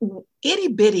itty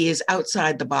bitty is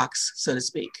outside the box, so to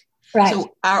speak. Right.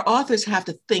 So our authors have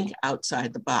to think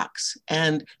outside the box,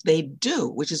 and they do,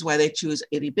 which is why they choose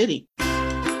itty bitty.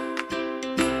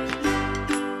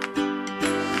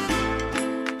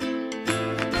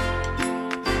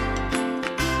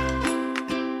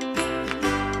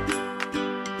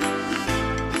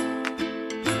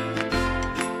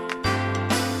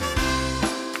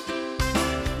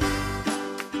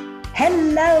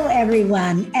 Hello,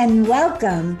 everyone, and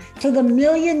welcome to the $1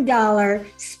 Million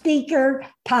Speaker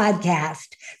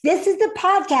Podcast. This is the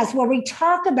podcast where we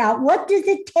talk about what does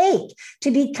it take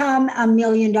to become a $1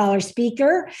 million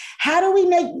speaker? How do we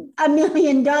make $1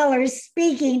 million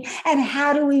speaking? And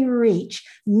how do we reach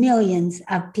millions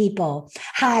of people?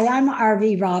 Hi, I'm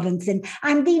RV Robinson.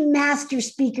 I'm the master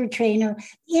speaker trainer,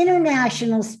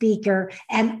 international speaker,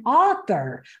 and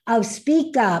author of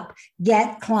Speak Up,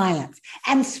 Get Clients.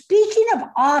 And speaking of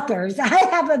authors, I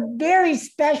have a very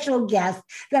special guest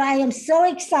that I am so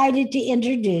excited to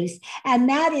introduce, and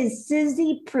that is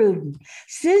Suzy Prudden.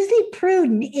 Suzy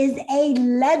Prudden is a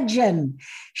legend.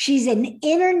 She's an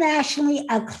internationally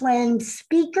acclaimed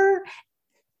speaker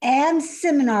and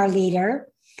seminar leader,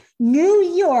 New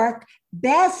York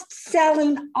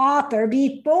best-selling author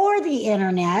before the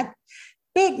internet,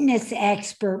 fitness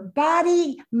expert,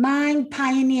 body, mind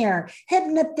pioneer,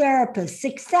 hypnotherapist,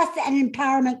 success and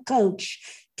empowerment coach,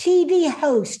 TV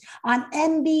host on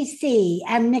NBC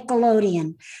and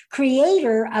Nickelodeon,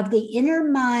 creator of the Inner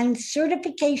Mind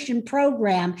Certification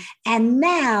Program, and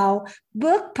now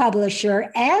book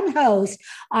publisher and host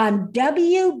on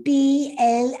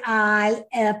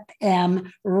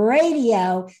WBAI-FM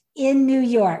radio in New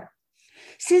York.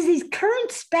 Suzy's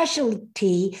current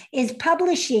specialty is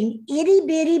publishing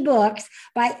itty-bitty books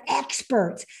by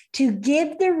experts to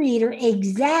give the reader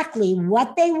exactly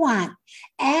what they want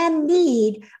and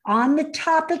need on the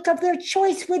topic of their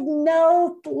choice with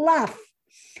no fluff.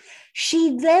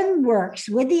 She then works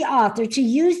with the author to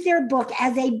use their book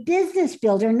as a business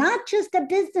builder, not just a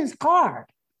business card.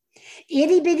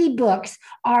 Itty-bitty books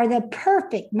are the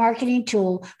perfect marketing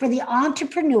tool for the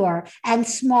entrepreneur and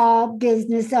small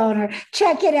business owner.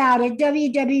 Check it out at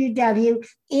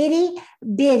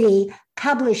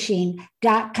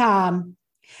www.ittybittypublishing.com.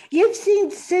 You've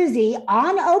seen Suzy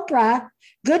on Oprah,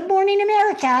 Good Morning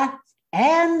America,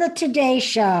 and the Today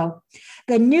Show.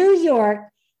 The New York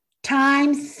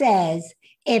Times says,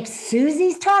 if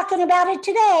Suzy's talking about it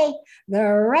today, the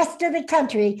rest of the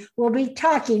country will be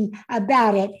talking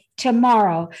about it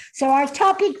tomorrow. So our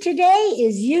topic today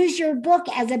is use your book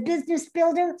as a business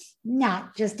builder,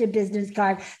 not just a business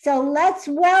card. So let's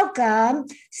welcome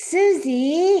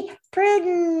Suzy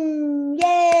Prudden.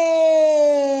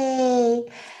 Yay!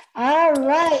 All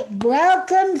right.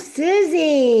 Welcome,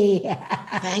 Suzy.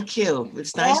 Thank you.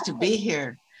 It's nice to be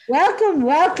here. Welcome,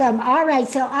 welcome. All right.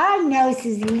 So I know,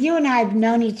 Suzy, you and I have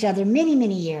known each other many,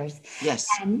 many years. Yes.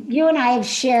 And you and I have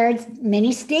shared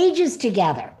many stages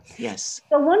together. Yes.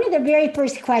 So one of the very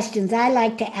first questions I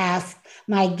like to ask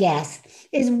my guests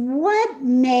is what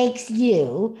makes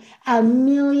you a $1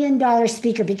 million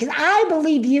speaker? Because I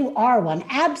believe you are one,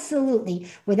 absolutely,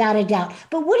 without a doubt.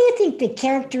 But what do you think the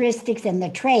characteristics and the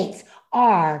traits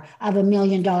are of a $1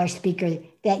 million speaker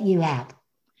that you have?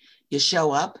 You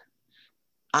show up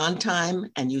on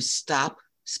time and you stop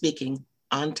speaking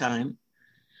on time.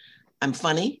 I'm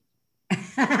funny.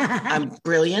 I'm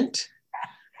brilliant.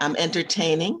 I'm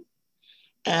entertaining.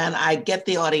 And I get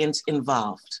the audience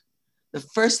involved. The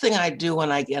first thing I do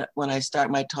when I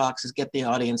start my talks is get the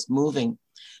audience moving,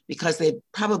 because they've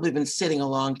probably been sitting a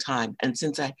long time. And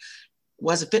since I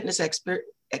was a fitness expert,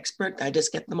 I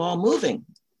just get them all moving.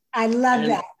 I love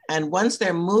that. And once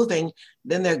they're moving,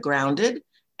 then they're grounded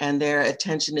and their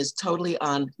attention is totally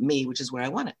on me, which is where I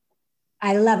want it.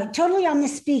 I love it. Totally on the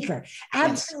speaker.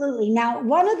 Absolutely. Yes. Now,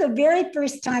 one of the very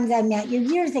first times I met you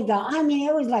years ago, I mean,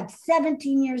 it was like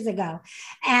 17 years ago,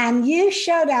 and you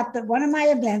showed up at one of my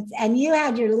events and you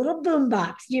had your little boom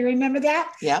box. Do you remember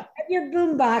that? Yep. Your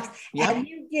boom box. Yep. And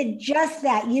you did just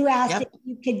that. You asked if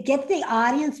you could get the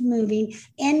audience moving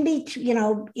in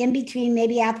between,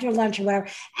 maybe after lunch or whatever.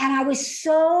 And I was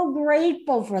so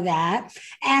grateful for that.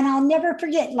 And I'll never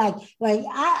forget, it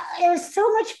was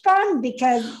so much fun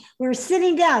because we're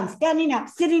sitting down, standing up,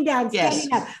 sitting down,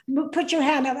 standing up, put your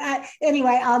hand up.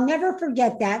 Anyway, I'll never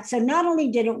forget that. So not only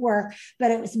did it work,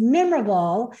 but it was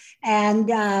memorable,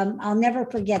 and I'll never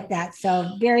forget that.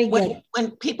 So very good.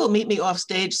 When people meet me off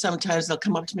stage, sometimes they'll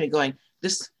come up to me going,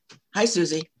 hi,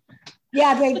 Suzy.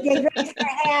 Yeah, they raise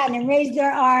their hand and raise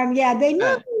their arm. Yeah, they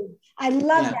move. I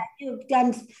love that. You've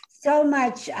done so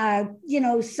much,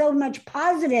 so much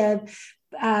positive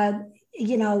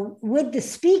with the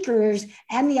speakers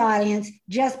and the audience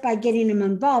just by getting them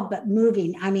involved, but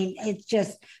moving. I mean, it's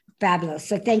just fabulous.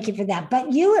 So thank you for that.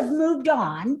 But you have moved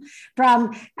on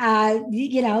from,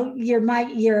 your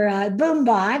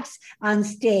boombox on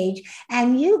stage,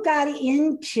 and you got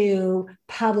into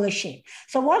publishing.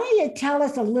 So why don't you tell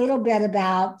us a little bit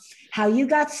about how you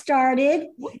got started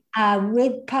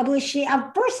with publishing?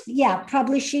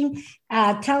 Publishing.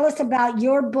 Tell us about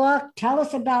your book. Tell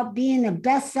us about being a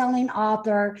best-selling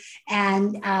author,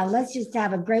 and let's just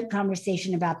have a great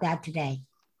conversation about that today.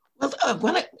 Well,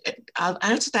 I'll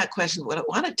answer that question. What I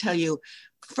want to tell you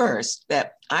first,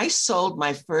 that I sold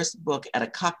my first book at a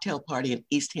cocktail party in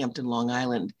East Hampton, Long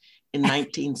Island in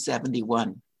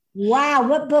 1971. Wow,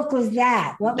 what book was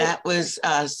that? That was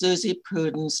Suzy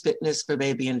Prudden's Fitness for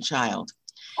Baby and Child.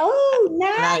 Oh,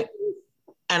 nice.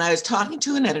 And I was talking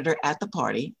to an editor at the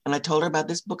party, and I told her about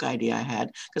this book idea I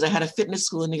had, because I had a fitness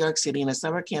school in New York City and a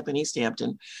summer camp in East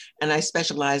Hampton, and I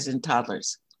specialized in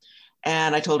toddlers.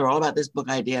 And I told her all about this book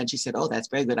idea, and she said, "Oh, that's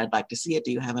very good. I'd like to see it.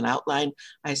 Do you have an outline?"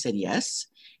 I said, "Yes."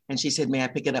 And she said, "May I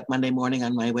pick it up Monday morning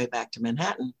on my way back to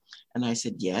Manhattan?" And I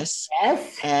said, "Yes."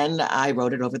 Yes. And I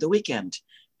wrote it over the weekend.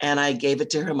 And I gave it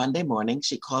to her Monday morning.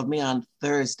 She called me on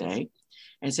Thursday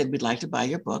and said, "We'd like to buy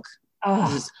your book." Oh.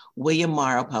 This is William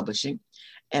Morrow Publishing.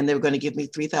 And they were going to give me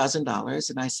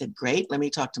 $3,000. And I said, "Great, let me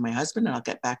talk to my husband and I'll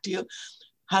get back to you."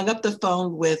 Hung up the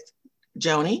phone with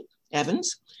Joni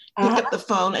Evans, picked up the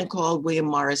phone and called William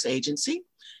Morris Agency.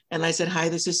 And I said, "Hi,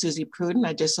 this is Suzy Prudden.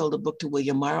 I just sold a book to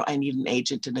William Morrow. I need an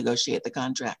agent to negotiate the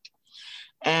contract."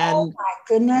 And oh my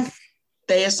goodness.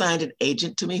 They assigned an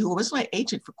agent to me who was my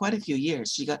agent for quite a few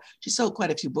years. She sold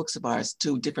quite a few books of ours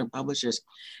to different publishers.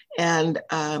 And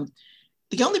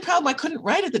the only problem, I couldn't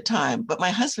write at the time, but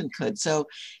my husband could. So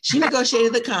she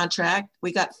negotiated the contract.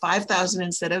 We got 5,000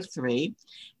 instead of 3.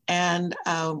 And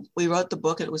we wrote the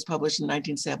book. It was published in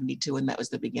 1972, and that was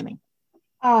the beginning.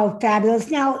 Oh, fabulous.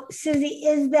 Now, Suzy,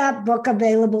 is that book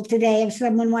available today if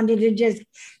someone wanted to just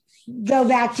go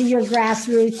back to your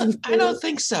grassroots? I don't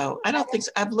think so.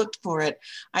 I've looked for it.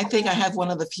 I think I have one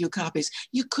of the few copies.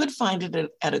 You could find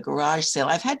it at a garage sale.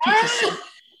 I've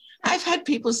had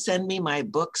people send me my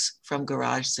books from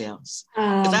garage sales.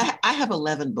 I have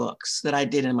 11 books that I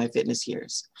did in my fitness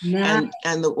years. Nice.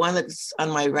 And the one that's on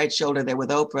my right shoulder there with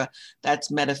Oprah,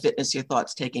 that's Meta Fitness, Your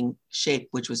Thoughts Taking Shape,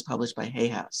 which was published by Hay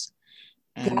House.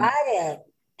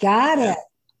 Got it.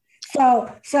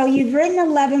 So you've written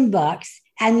 11 books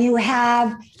and you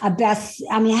have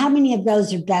how many of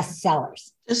those are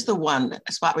bestsellers? Just the one,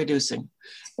 Spot Reducing.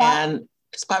 And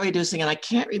I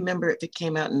can't remember if it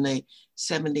came out in the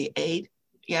 78.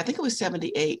 Yeah, I think it was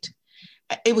 78.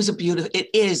 It was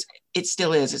it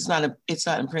still is. It's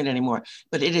not in print anymore,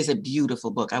 but it is a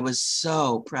beautiful book. I was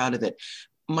so proud of it.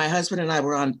 My husband and I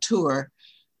were on tour,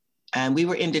 and we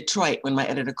were in Detroit when my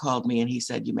editor called me and he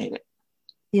said, "You made it."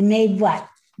 You made what?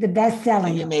 The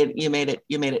best-selling. You made it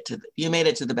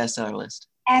to the bestseller list.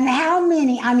 And how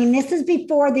many? I mean, this is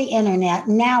before the internet.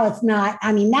 Now it's not.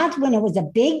 I mean, that's when it was a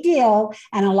big deal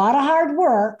and a lot of hard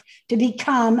work to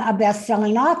become a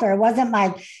best-selling author. It wasn't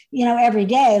like, every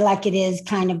day like it is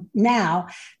kind of now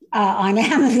on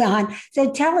Amazon.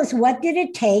 So tell us, what did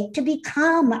it take to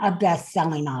become a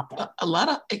best-selling author?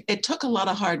 It took a lot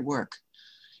of hard work.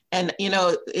 And,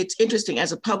 it's interesting,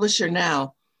 as a publisher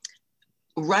now,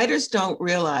 writers don't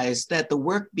realize that the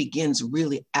work begins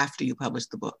really after you publish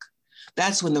the book.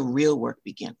 That's when the real work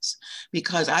begins.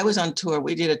 Because I was on tour,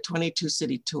 we did a 22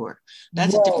 city tour.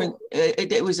 That's a different,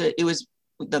 that was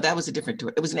a different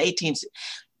tour. It was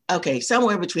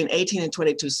somewhere between 18 and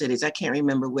 22 cities. I can't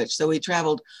remember which. So we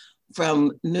traveled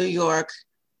from New York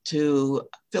to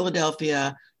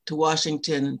Philadelphia, to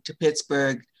Washington, to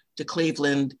Pittsburgh, to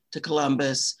Cleveland, to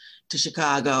Columbus, to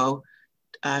Chicago.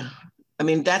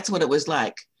 That's what it was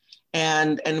like.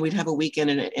 And we'd have a weekend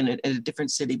in a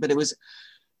different city, but it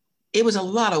was a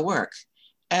lot of work.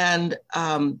 And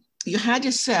you had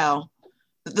to sell.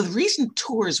 The reason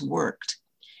tours worked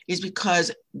is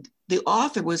because the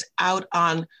author was out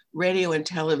on radio and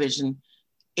television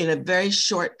in a very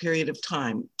short period of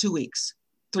time, 2 weeks,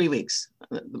 3 weeks.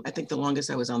 I think the longest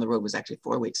I was on the road was actually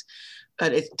 4 weeks,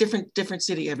 but it's different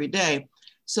city every day.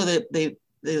 So the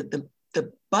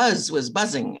buzz was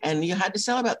buzzing, and you had to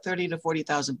sell about 30 to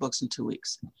 40,000 books in 2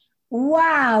 weeks.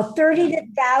 Wow, 30 to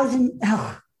 1,000.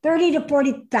 Oh, 30 to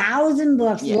 40,000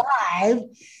 books Yeah. live.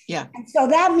 Yeah. And so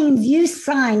that means you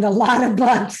signed a lot of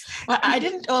books. Well, I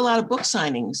didn't do a lot of book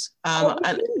signings.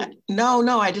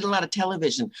 No, I did a lot of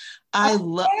television. I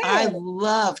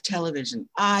love television.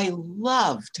 I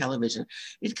love television.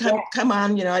 You'd come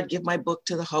on, I'd give my book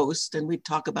to the host and we'd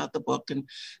talk about the book and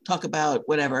talk about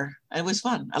whatever. It was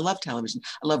fun. I love television.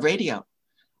 I love radio.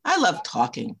 I love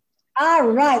talking. All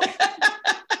right.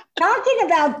 Talking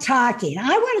about talking, I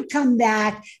want to come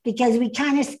back because we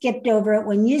kind of skipped over it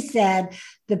when you said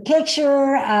the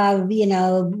picture of,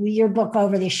 your book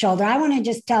over the shoulder. I want to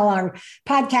just tell our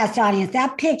podcast audience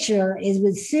that picture is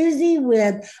with Suzy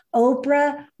with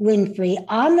Oprah Winfrey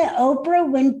on the Oprah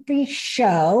Winfrey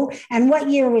Show. And what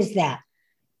year was that?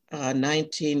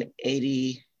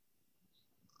 1980.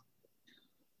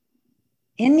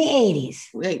 In the 80s.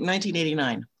 Wait,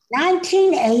 1989.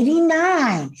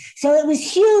 1989. So it was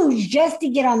huge just to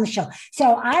get on the show.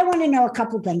 So I want to know a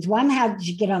couple of things. One, how did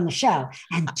you get on the show?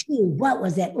 And two, what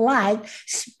was it like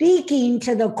speaking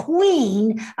to the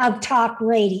queen of talk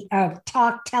radio, of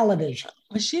talk television?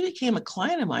 Well, she became a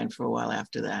client of mine for a while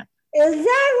after that. Is that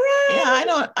right?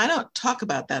 Yeah, I don't talk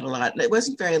about that a lot. It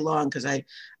wasn't very long because I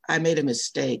made a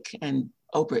mistake, and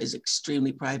Oprah is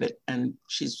extremely private, and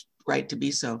she's right to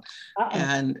be so.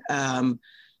 And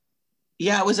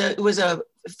yeah, it was a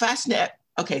fascinating.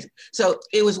 Okay, so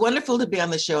it was wonderful to be on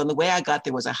the show, and the way I got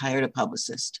there was I hired a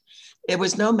publicist. There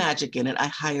was no magic in it. I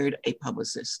hired a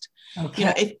publicist.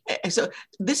 Okay. So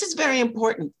this is very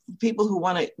important for people who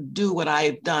want to do what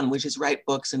I've done, which is write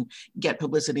books and get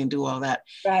publicity and do all that.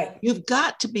 Right. You've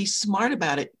got to be smart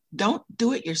about it. Don't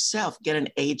do it yourself. Get an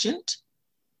agent.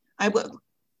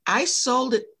 I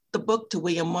sold the book to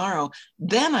William Morrow.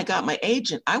 Then I got my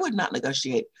agent. I would not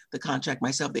negotiate the contract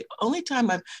myself. The only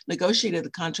time I've negotiated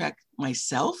the contract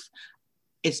myself,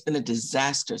 it's been a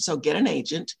disaster. So get an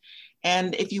agent.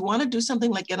 And if you want to do something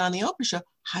like get on the Oprah show,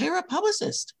 hire a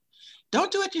publicist.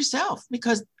 Don't do it yourself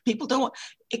because people don't.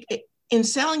 In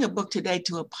selling a book today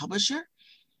to a publisher,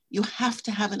 you have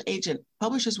to have an agent.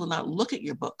 Publishers will not look at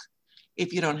your book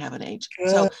if you don't have an agent.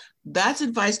 So that's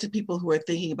advice to people who are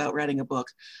thinking about writing a book.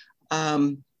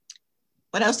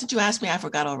 What else did you ask me? I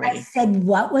forgot already. I said,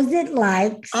 what was it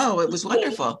like? Oh, it was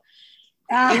wonderful.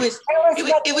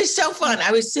 It was so fun.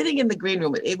 I was sitting in the green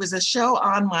room. It was a show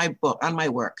on my book, on my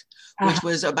work, which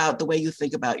was about the way you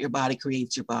think about your body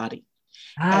creates your body.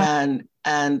 And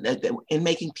in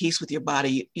making peace with your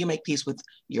body, you make peace with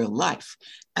your life.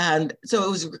 And so it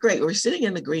was great. We were sitting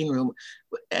in the green room,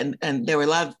 and there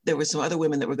were some other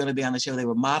women that were going to be on the show. They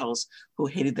were models who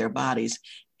hated their bodies.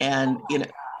 And,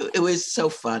 it was so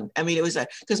fun. I mean, it was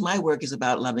because my work is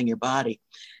about loving your body.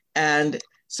 And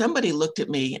somebody looked at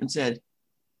me and said,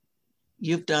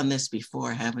 "You've done this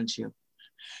before, haven't you?"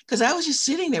 Because I was just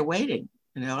sitting there waiting.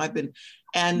 I've been,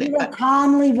 and you were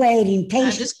calmly waiting,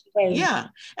 patiently waiting. Yeah.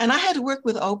 And I had to work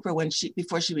with Oprah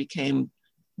before she became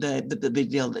the big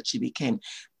deal that she became.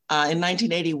 In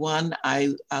 1981,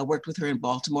 I worked with her in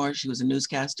Baltimore. She was a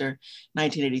newscaster.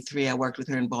 1983, I worked with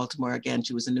her in Baltimore again.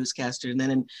 She was a newscaster. And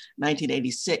then in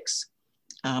 1986,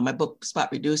 my book, Spot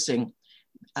Reducing,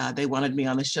 they wanted me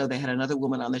on the show. They had another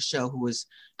woman on the show who was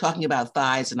talking about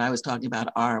thighs and I was talking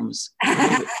about arms.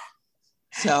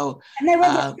 So, and they were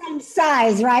the same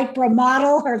size, right? For a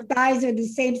model, her thighs are the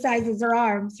same size as her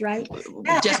arms, right?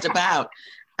 Just about.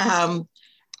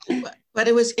 But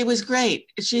it was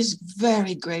great. She's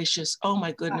very gracious. Oh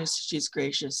my goodness, she's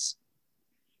gracious.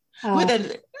 Well,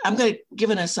 then I'm going to give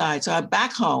an aside. So I'm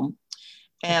back home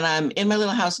and I'm in my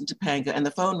little house in Topanga and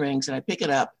the phone rings and I pick it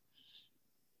up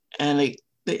and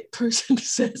the person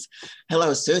says,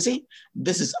 "Hello, Suzy.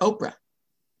 This is Oprah."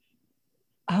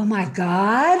 Oh my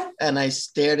God. And I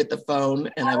stared at the phone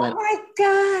and I went, "Oh my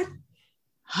God.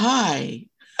 Hi."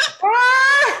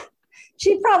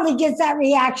 She probably gets that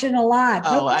reaction a lot.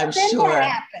 Oh, I'm sure. What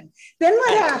happened? Then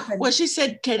what happened? Well, she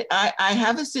said, I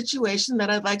have a situation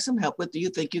that I'd like some help with. Do you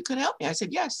think you could help me? I said,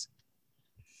 yes.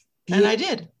 And I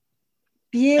did.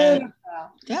 Beautiful. And,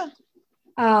 yeah.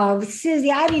 Oh,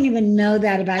 Suzy, I didn't even know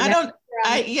that about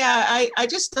I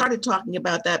just started talking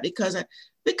about that because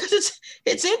it's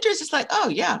interesting. It's like, oh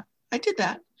yeah, I did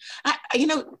that.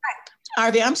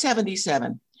 Harvey, I'm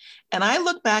 77 and I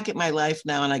look back at my life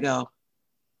now and I go,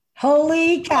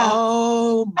 holy cow.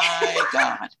 Oh my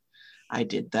God. I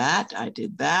did that. I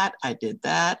did that. I did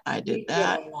that. I did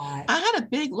that. I had a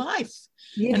big life.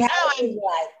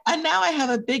 And now I have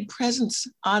a big presence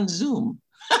on Zoom.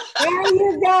 There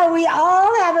you go. We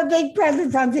all have a big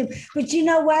presence on Zoom. But you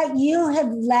know what? You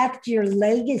have left your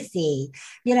legacy,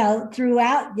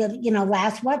 throughout the,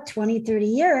 last, 20, 30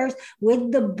 years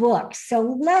with the books.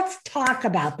 So let's talk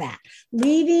about that.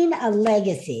 Leaving a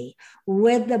legacy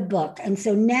with the book. And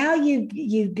so now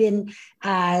you've been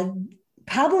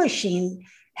publishing,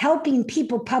 helping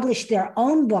people publish their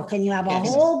own book, and you have a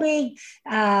whole big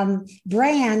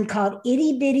brand called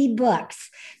Itty Bitty Books.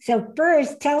 So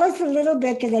first, tell us a little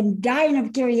bit, because I'm dying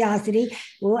of curiosity.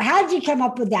 Well, how did you come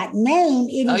up with that name?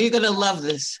 Oh, you're going to love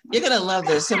this. You're going to love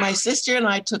this. So my sister and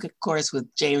I took a course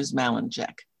with James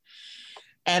Malinchak,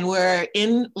 and we're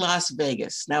in Las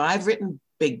Vegas. Now, I've written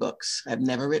big books. I've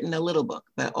never written a little book,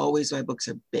 but always my books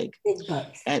are big. Big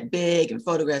books. And big, and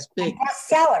photographs big. And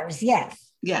bestsellers, yes.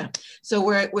 Yeah. So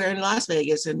we're in Las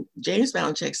Vegas, and James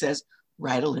Malinchak says,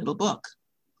 write a little book.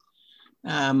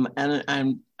 And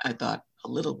I thought, a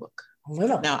little book. A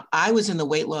little. Now, I was in the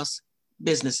weight loss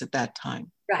business at that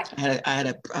time. Right. I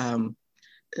had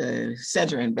a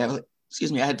center in Beverly,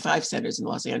 I had 5 centers in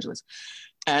Los Angeles,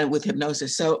 and with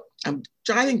hypnosis. So I'm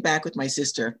driving back with my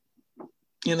sister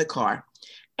in the car,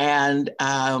 and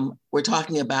we're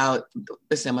talking about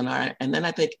the seminar. And then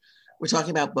I think, we're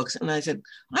talking about books. And I said,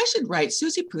 I should write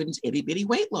Suzy Prudden's Itty Bitty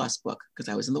Weight Loss book, because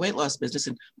I was in the weight loss business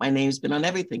and my name's been on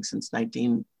everything since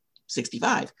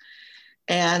 1965.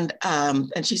 And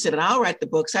she said, and I'll write the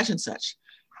book such and such.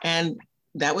 And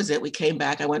that was it. We came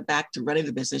back. I went back to running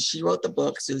the business. She wrote the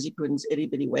book, Suzy Prudden's Itty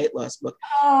Bitty Weight Loss book.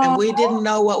 And we didn't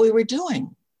know what we were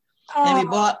doing. And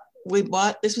we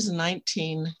bought, this was it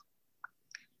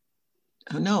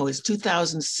was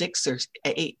 2006 or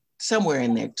 8, somewhere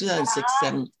in there, 2006,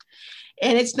 7.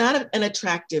 And it's not an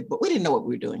attractive, but we didn't know what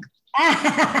we were doing.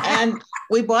 And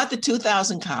we bought the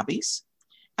 2,000 copies.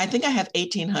 I think I have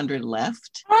 1,800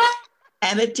 left,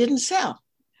 and it didn't sell.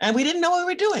 And we didn't know what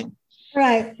we were doing.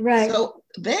 Right. So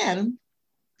then,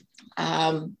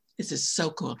 this is so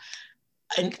cool.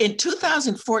 In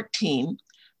 2014,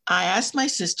 I asked my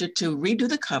sister to redo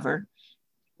the cover,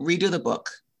 redo the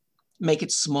book, make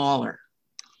it smaller.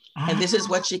 And this is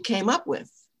what she came up with.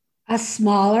 A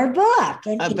smaller book.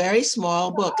 A very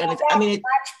small book. And it's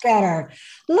much better.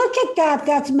 Look at that.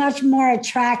 That's much more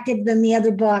attractive than the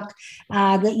other book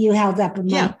that you held up.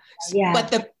 Yeah.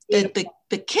 But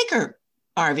the kicker,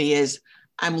 Arvi, is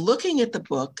I'm looking at the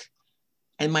book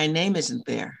and my name isn't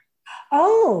there.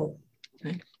 Oh.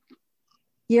 Okay.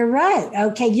 You're right.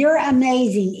 Okay. You're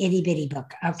amazing, Itty Bitty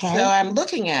Book. Okay. So I'm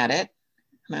looking at it,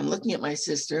 and I'm looking at my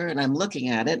sister, and I'm looking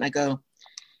at it, and I go,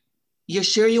 you're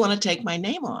sure you want to take my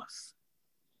name off?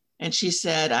 And she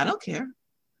said, I don't care.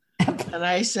 And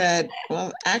I said,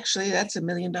 well, actually, that's $1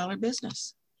 million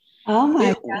business. Oh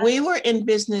my God. We were in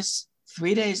business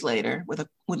 3 days later with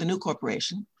a new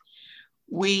corporation.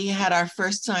 We had our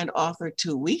first signed offer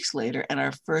 2 weeks later, and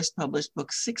our first published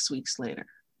book 6 weeks later.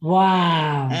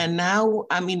 Wow. And now,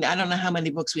 I don't know how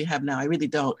many books we have now. I really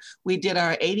don't. We did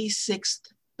our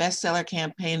 86th bestseller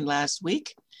campaign last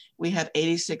week. We have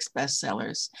 86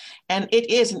 bestsellers, and it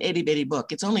is an itty bitty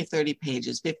book. It's only 30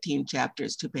 pages, 15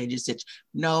 chapters, 2 pages each.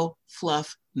 No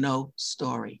fluff, no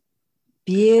story.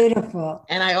 Beautiful.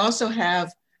 And I also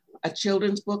have a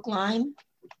children's book line,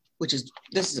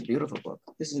 this is a beautiful book.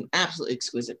 This is an absolutely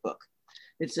exquisite book.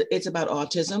 It's about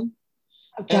autism,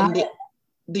 and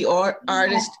the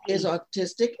artist is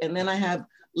autistic. And then I have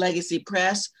Legacy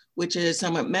Press, which is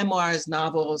some memoirs,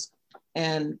 novels,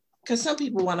 and because some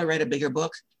people want to write a bigger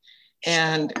book.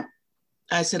 And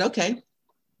I said, okay.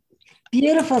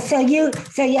 Beautiful. So you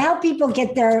help people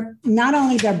get not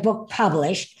only their book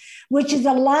published, which is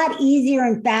a lot easier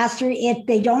and faster if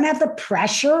they don't have the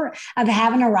pressure of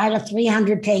having to write a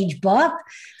 300-page book.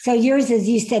 So yours is,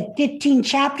 you said 15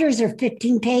 chapters or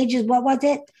 15 pages. What was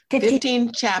it?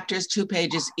 15 chapters, 2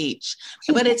 pages each.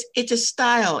 But it's a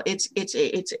style.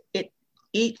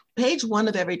 Each page 1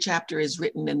 of every chapter is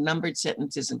written in numbered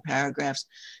sentences and paragraphs.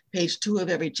 Page 2 of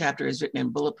every chapter is written in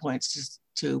bullet points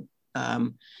to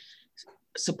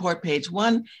support page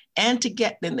 1. And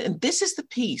and this is the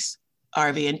piece,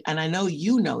 Arvi, and I know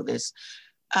you know this.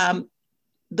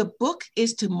 The book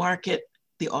is to market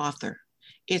the author.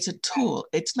 It's a tool.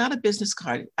 It's not a business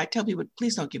card. I tell people,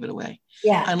 please don't give it away.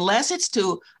 Yeah. Unless it's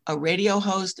to a radio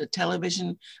host, a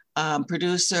television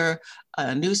producer,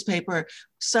 a newspaper,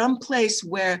 some place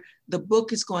where the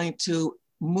book is going to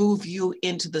move you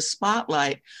into the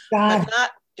spotlight, but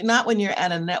not when you're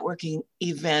at a networking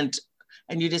event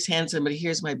and you just hand somebody,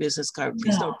 here's my business card.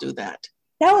 Please don't do that.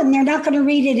 No, and they're not going to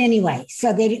read it anyway.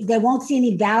 So they won't see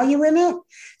any value in it.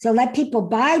 So let people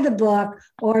buy the book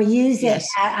or use it. Yes.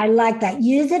 I like that.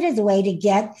 Use it as a way to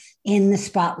get in the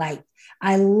spotlight.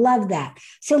 I love that.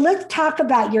 So let's talk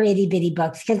about your itty bitty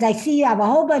books because I see you have a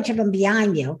whole bunch of them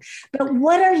behind you. But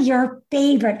what are your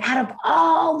favorite out of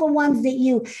all the ones that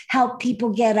you help people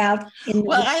get out in the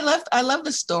Well, I love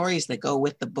the stories that go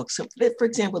with the book. So, for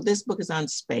example, this book is on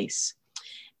space.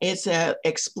 It's a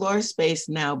Explore Space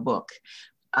Now book.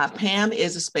 Pam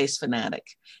is a space fanatic.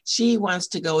 She wants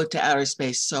to go into outer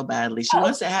space so badly. She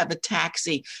wants to have a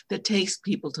taxi that takes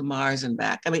people to Mars and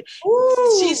back. I mean,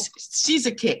 she's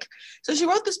a kick. So she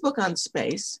wrote this book on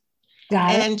space,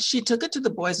 and she took it to the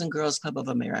Boys and Girls Club of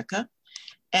America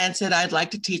and said, I'd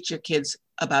like to teach your kids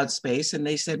about space. And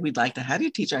they said, we'd like to have you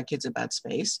teach our kids about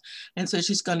space. And so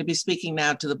she's going to be speaking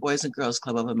now to the Boys and Girls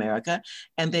Club of America,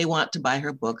 and they want to buy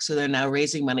her book. So they're now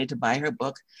raising money to buy her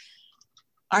book.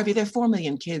 Arby, there are 4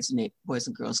 million kids in the Boys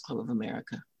and Girls Club of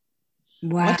America.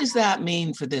 Wow. What does that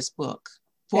mean for this book?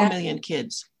 4 million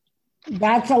kids.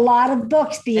 That's a lot of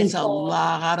books being It's sold. A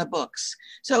lot of books.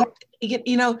 So,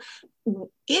 you know,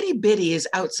 itty bitty is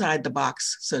outside the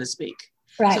box, so to speak.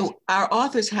 Right. So our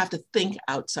authors have to think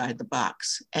outside the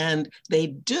box, and they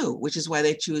do, which is why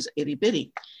they choose itty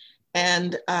bitty.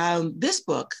 And this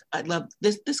book, I love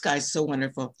this. This guy's so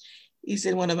wonderful. He's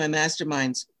in one of my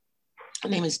masterminds. His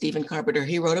name is Stephen Carpenter.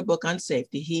 He wrote a book on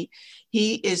safety.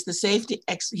 He is the safety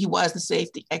he was the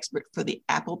safety expert for the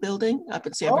Apple building up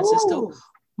in San Francisco,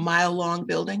 mile-long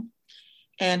building.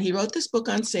 And he wrote this book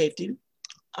on safety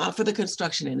for the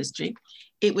construction industry.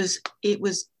 It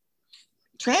was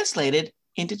translated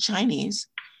into Chinese.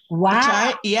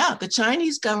 Wow. The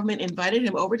Chinese government invited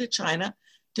him over to China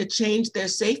to change their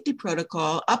safety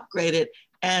protocol, upgrade it,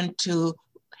 and to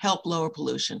help lower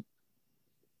pollution.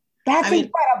 That's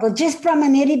incredible. Just from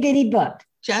an itty bitty book.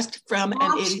 Just from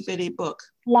an itty bitty book.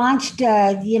 Launched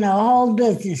a whole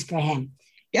business for him.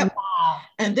 Yep. Wow.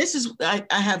 And this is, I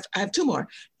have 2 more.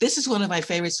 This is one of my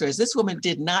favorite stories. This woman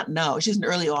did not know. She's an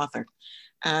early author.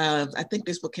 I think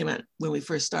this book came out when we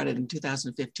first started in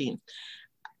 2015.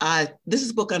 This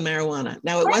is a book on marijuana.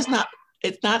 Now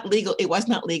it's not legal. It was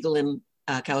not legal in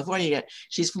California yet.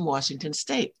 She's from Washington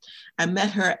State. I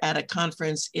met her at a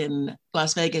conference in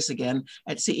Las Vegas again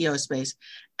at CEO Space.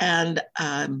 And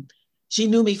she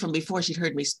knew me from before. She'd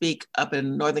heard me speak up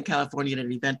in Northern California at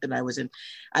an event that I was in.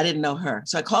 I didn't know her.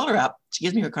 So I called her up. She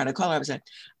gives me her card. I call her up and said,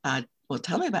 well,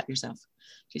 tell me about yourself.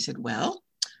 She said, well,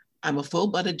 I'm a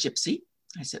full-blooded gypsy.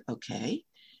 I said, okay.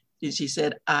 She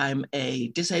said, I'm a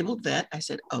disabled vet. I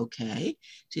said, okay.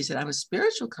 She said, I'm a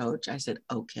spiritual coach. I said,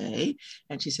 okay.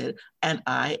 And she said, and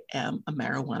I am a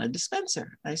marijuana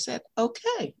dispenser. I said,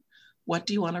 okay. What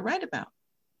do you want to write about?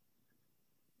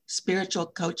 Spiritual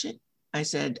coaching. I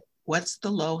said, what's the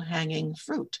low-hanging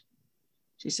fruit?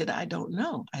 She said, I don't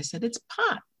know. I said, it's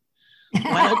pot.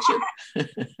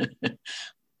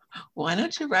 Why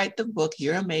don't you write the book,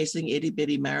 Your Amazing Itty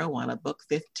Bitty Marijuana Book,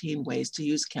 15 Ways to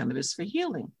Use Cannabis for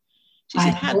Healing? She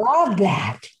said, I love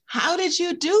that. How did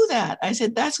you do that? I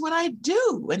said, that's what I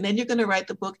do. And then you're going to write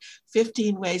the book,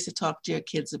 15 Ways to Talk to Your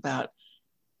Kids About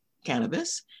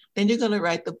Cannabis. Then you're going to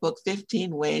write the book,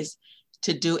 15 Ways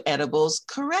to Do Edibles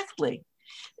Correctly.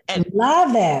 And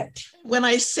love it. When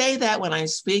I say that, when I'm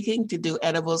speaking to do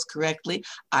edibles correctly,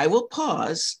 I will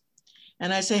pause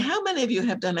and I say, how many of you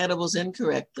have done edibles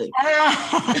incorrectly?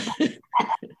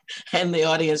 And the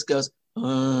audience goes,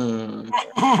 because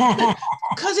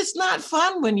it's not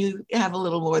fun when you have a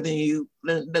little more than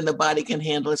the body can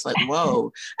handle. It's like,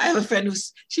 whoa. I have a friend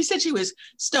she said she was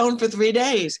stoned for 3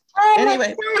 days.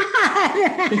 Anyway,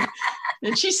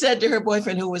 and she said to her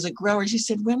boyfriend, who was a grower, she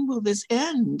said, when will this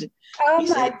end? Oh,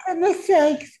 my goodness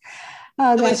sakes.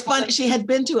 Oh, it was fun. She had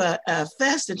been to a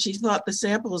fest and she thought the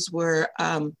samples were,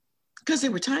 because they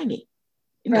were tiny.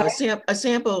 You know, right. A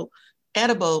sample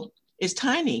edible is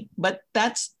tiny, but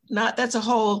that's a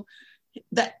whole,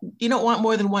 that you don't want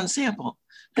more than one sample.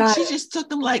 And she just took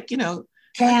them like she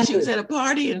was at a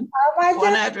party and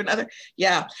one after another.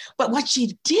 Yeah. But what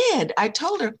she did, I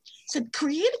told her, said,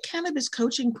 create a cannabis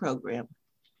coaching program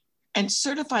and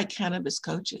certify cannabis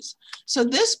coaches. So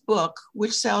this book,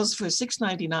 which sells for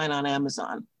 $6.99 on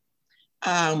Amazon,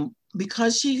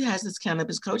 because she has this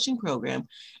cannabis coaching program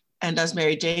and does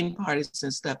Mary Jane parties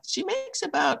and stuff, she makes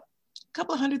about a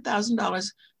couple of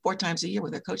 $100,000 4 times a year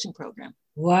with her coaching program.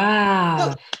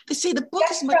 Wow. So, see, the book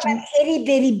is much an itty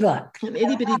bitty book. An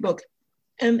itty bitty book.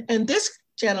 And this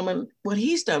gentleman, what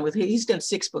he's done he's done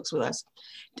 6 books with us.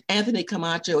 Anthony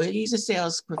Camacho, he's a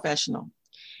sales professional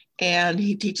and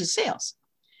he teaches sales.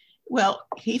 Well,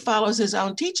 he follows his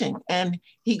own teaching and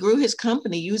he grew his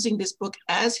company using this book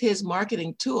as his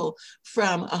marketing tool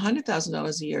from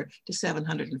 $100,000 a year to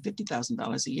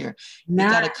 $750,000 a year. He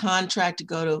got a contract to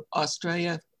go to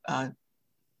Australia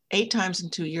 8 times in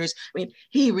 2 years. I mean,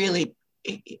 he really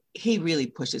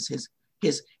pushes his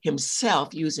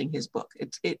himself using his book.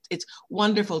 It's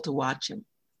wonderful to watch him.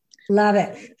 Love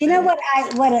it. You know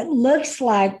what it looks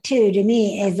like too to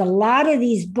me is a lot of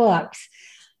these books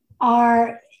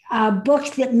are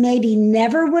books that maybe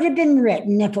never would have been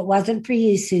written if it wasn't for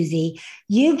you, Suzy.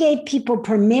 You gave people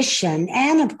permission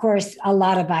and, of course, a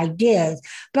lot of ideas.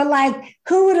 But like,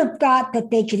 who would have thought that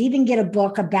they could even get a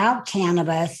book about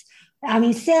cannabis? I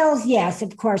mean, sales, yes,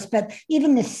 of course, but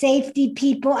even the safety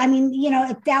people. I mean,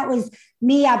 if that was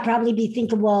me, I'd probably be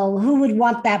thinking, well, who would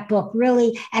want that book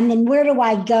really? And then where do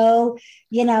I go,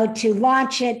 to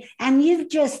launch it? And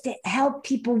you've just helped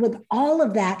people with all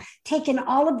of that, taken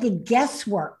all of the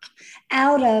guesswork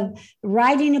out of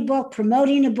writing a book,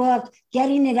 promoting a book,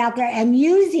 getting it out there and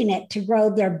using it to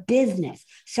grow their business.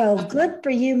 So good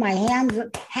for you. My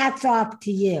hats off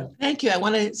to you. Thank you. I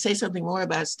want to say something more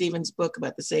about Stephen's book,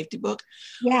 about the safety book.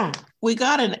 Yeah. We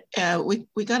got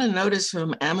we got a notice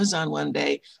from Amazon one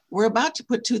day. We're about to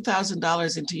put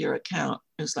 $2,000 into your account.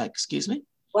 It was like, excuse me?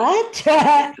 What?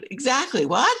 Exactly.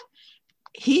 What?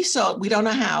 He sold, we don't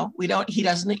know how. He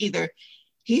doesn't either.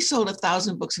 He sold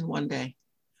 1,000 books in one day.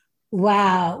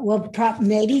 Wow. Well,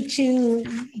 maybe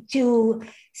to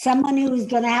someone who's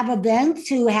going to have events,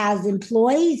 who has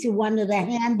employees who wanted to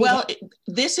hand. Well,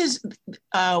 this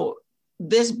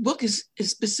book is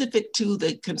specific to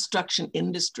the construction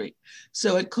industry.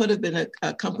 So it could have been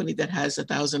a company that has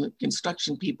 1,000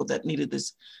 construction people that needed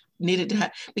to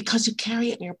have, because you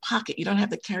carry it in your pocket. You don't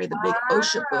have to carry the big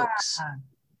OSHA books.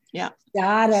 Yeah.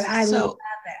 Got it. I love it.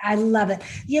 I love it.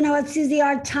 You know what, Suzy,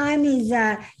 our time is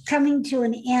coming to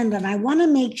an end, and I want to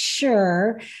make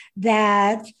sure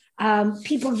that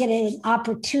people get an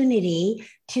opportunity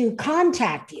to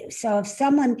contact you. So if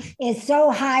someone is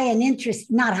so high in interest,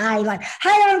 not high, like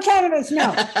high on cannabis,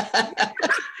 no.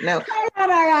 No. High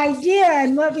on our idea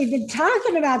and what we've been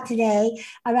talking about today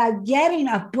about getting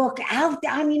a book out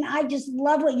there. I mean, I just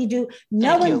love what you do.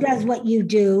 No one does what you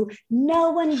do.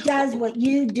 No one does what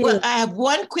you do. Well, I have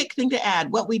one quick thing to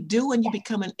add. What we do when you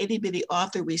become an itty bitty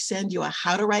author, we send you a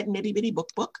how to write an itty bitty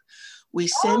book. We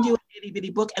send you an itty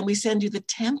bitty book and we send you the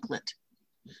template.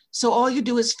 So all you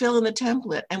do is fill in the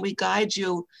template and we guide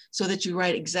you so that you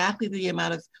write exactly the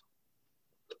amount of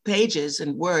pages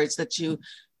and words that you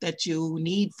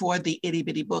need for the itty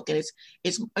bitty book. And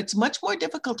it's much more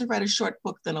difficult to write a short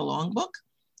book than a long book.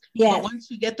 Yeah. But once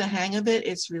you get the hang of it,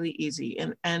 it's really easy.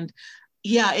 And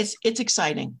yeah, it's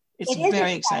exciting. It's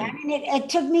very exciting. I mean, it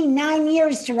took me 9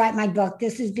 years to write my book.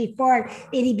 This is before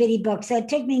itty bitty book. So it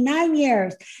took me 9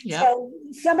 years. Yep. So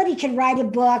somebody can write a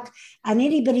book, an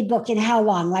itty bitty book, in how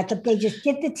long? Like if they just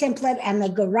get the template and they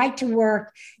go right to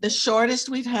work. The shortest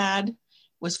we've had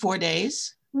was 4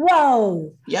 days.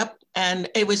 Whoa. Yep. And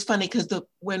it was funny because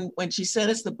when she sent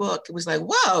us the book, it was like,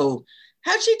 whoa,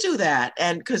 how'd she do that?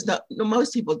 And because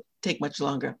most people take much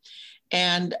longer.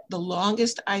 And the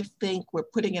longest, I think, we're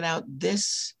putting it out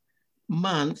this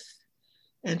month,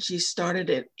 and she started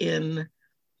it in,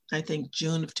 I think,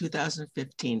 June of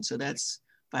 2015. So that's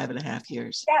 5.5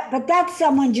 years. Yeah, but that's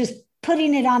someone just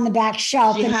putting it on the back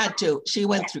shelf. She had to. She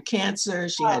went through cancer.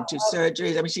 She had 2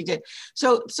 surgeries. I mean, she did.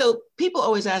 So people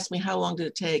always ask me, how long did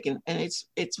it take? And it's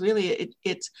really,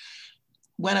 it's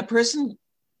when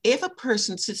if a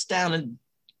person sits down and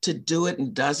to do it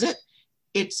and does it,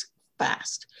 it's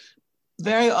fast.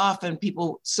 Very often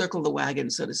people circle the wagon,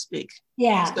 so to speak.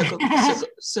 Yeah.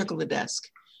 Circle the desk.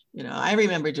 I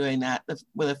remember doing that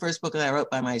with the first book that I wrote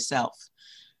by myself.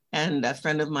 And a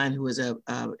friend of mine who was a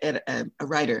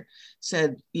writer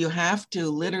said, you have to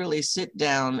literally sit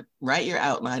down, write your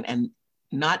outline, and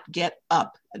not get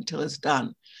up until it's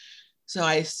done. So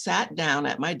I sat down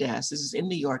at my desk. This is in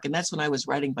New York, and that's when I was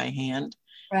writing by hand.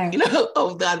 Right.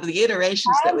 The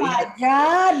iterations that we had.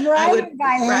 God, I would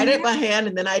write it by hand,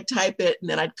 and then I'd type it, and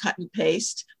then I'd cut and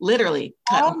paste, literally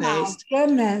cut and paste. Oh my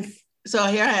goodness. So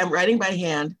here I am writing by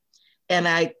hand, and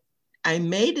I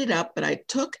made it up, but I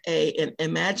took an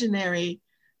imaginary,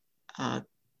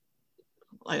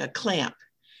 like a clamp,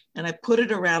 and I put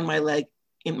it around my leg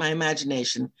in my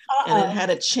imagination, and it had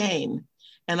a chain,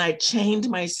 and I chained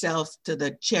myself to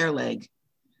the chair leg,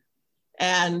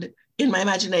 and in my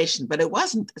imagination, but it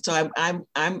wasn't. So I'm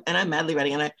madly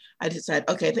writing, and I decided,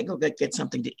 okay, I think I'll get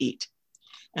something to eat,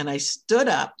 and I stood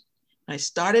up, I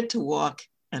started to walk,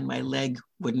 and my leg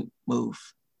wouldn't move.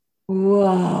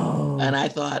 Whoa! And I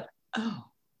thought, oh,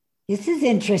 this is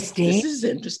interesting.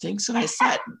 So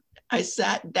I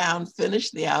sat down,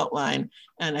 finished the outline,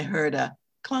 and I heard a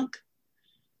clunk.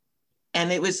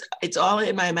 And it's all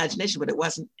in my imagination, but it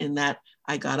wasn't in that.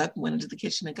 I got up, went into the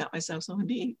kitchen, and got myself something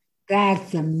to eat.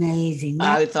 That's amazing.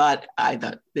 I thought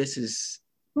this is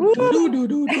All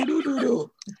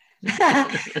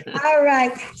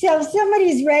right. So if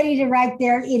somebody's ready to write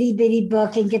their itty bitty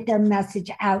book and get their message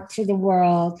out to the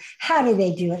world, how do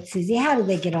they do it, Suzy? How do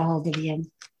they get a hold of you?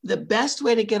 The best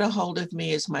way to get a hold of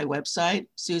me is my website,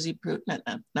 Suzy Prudden,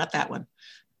 not that one,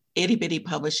 Itty Bitty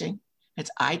Publishing.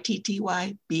 It's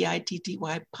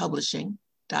ITTYBITTY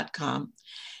publishing.com.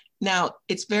 Now,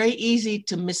 it's very easy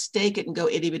to mistake it and go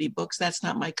Itty Bitty Books. That's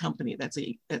not my company. That's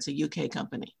a UK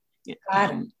company.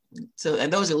 And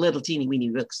those are little teeny weeny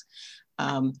books.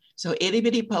 So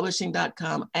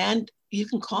ittybittypublishing.com, and you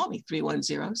can call me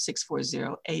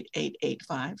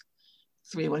 310-640-8885.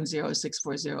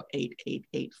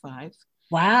 310-640-8885.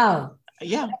 Wow.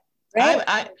 Yeah.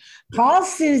 Call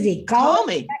Suzy. Call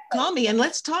me, and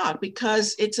let's talk,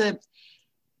 because if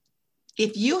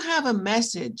you have a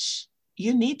message,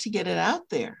 you need to get it out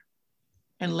there,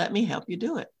 and let me help you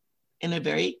do it in a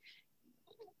very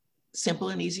simple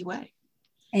and easy way.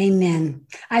 Amen.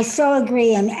 I so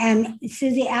agree. And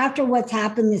Suzy, after what's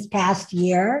happened this past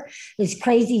year, this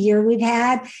crazy year we've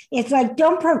had, it's like,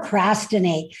 don't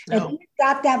procrastinate. No. If you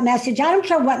got that message, I don't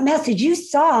care what message you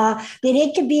saw, that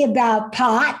it could be about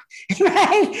pot,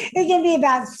 right? It can be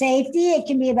about safety. It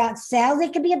can be about sales.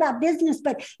 It can be about business,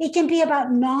 but it can be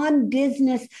about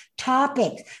non-business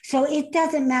topics. So it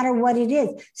doesn't matter what it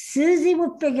is. Suzy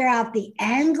will figure out the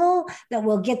angle that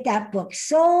will get that book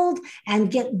sold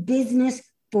and get business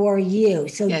for you.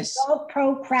 So don't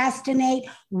procrastinate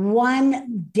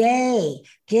one day.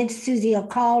 Give Suzy a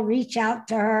call, reach out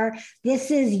to her.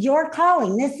 This is your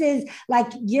calling. This is like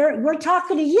we're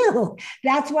talking to you.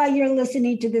 That's why you're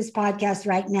listening to this podcast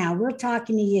right now. We're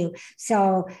talking to you.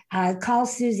 So call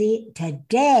Suzy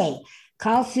today.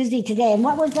 Call Suzy today. And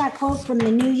what was that quote from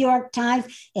the New York Times?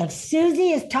 If Suzy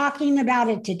is talking about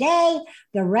it today,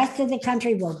 the rest of the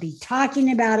country will be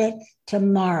talking about it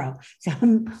tomorrow. So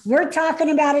we're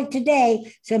talking about it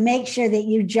today. So make sure that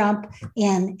you jump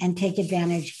in and take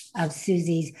advantage of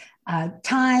Suzy's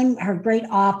time, her great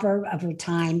offer of her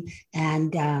time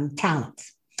and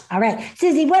talents. All right,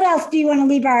 Suzy, what else do you want to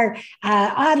leave our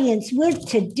audience with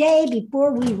today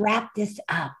before we wrap this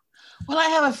up? Well, I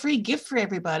have a free gift for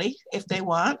everybody if they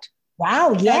want.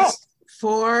 Wow, yes.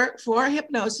 Four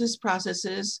hypnosis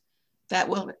processes that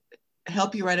will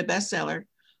help you write a bestseller.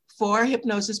 4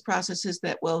 hypnosis processes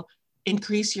that will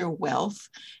increase your wealth,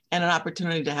 and an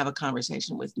opportunity to have a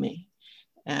conversation with me.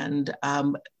 And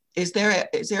is there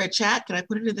a chat? Can I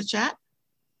put it in the chat?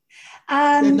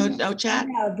 No chat?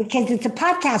 No, because it's a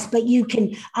podcast, but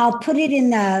I'll put it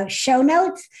in the show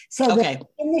notes. So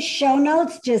in the show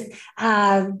notes, just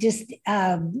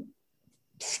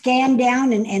scan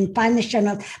down and find the show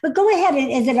notes. But go ahead.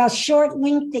 Is it a short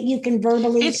link that you can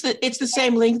verbally? It's the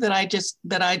same link that I just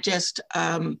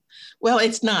well,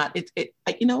 it's not.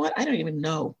 You know what? I don't even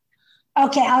know.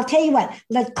 Okay, I'll tell you what.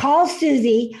 Let's call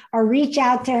Suzy or reach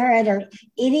out to her at her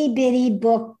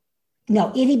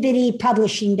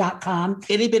ittybittypublishing.com.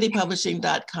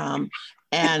 Ittybittypublishing.com.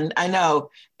 And I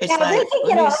know it's now, like,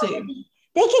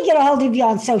 they can get a hold of you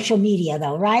on social media,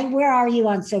 though, right? Where are you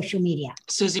on social media?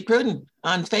 Suzy Prudden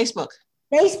on Facebook.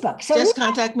 So just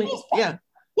contact me. Facebook.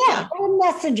 Yeah, or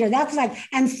Messenger. That's like,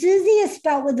 and Suzy is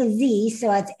spelled with a Z, so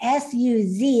it's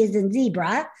SUZ as in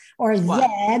zebra, or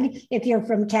Z if you're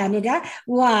from Canada.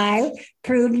 Y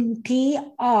Prudden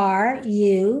PRUDDEN.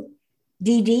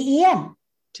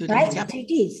 Right? Yep. 2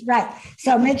 Ds. Right.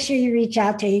 So make sure you reach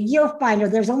out to her. You'll find her.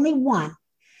 There's only one.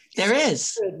 There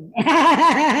is.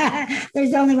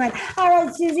 There's only one. All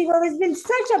right, Suzy. Well, it's been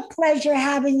such a pleasure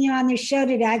having you on the show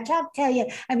today. I can't tell you,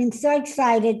 I've been so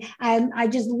excited. I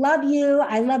just love you.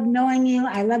 I love knowing you.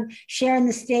 I love sharing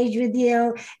the stage with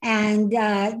you. And,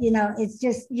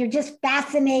 you're just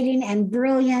fascinating and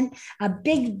brilliant, a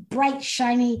big, bright,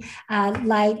 shiny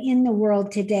light in the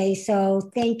world today. So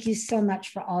thank you so much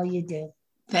for all you do.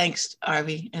 Thanks,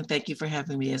 Arvi. And thank you for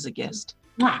having me as a guest.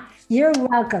 You're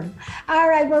welcome. All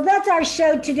right. Well, that's our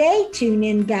show today. Tune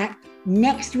in back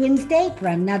next Wednesday for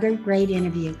another great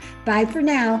interview. Bye for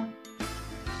now.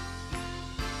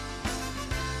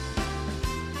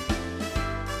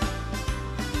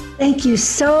 Thank you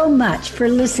so much for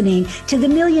listening to the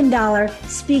 $1 Million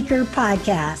Speaker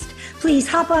Podcast. Please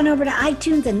hop on over to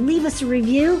iTunes and leave us a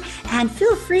review, and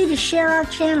feel free to share our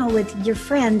channel with your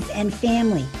friends and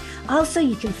family. Also,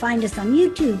 you can find us on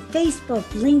YouTube, Facebook,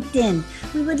 LinkedIn.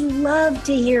 We would love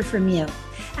to hear from you.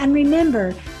 And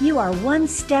remember, you are one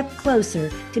step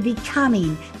closer to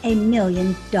becoming a $1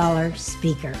 million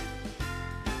speaker.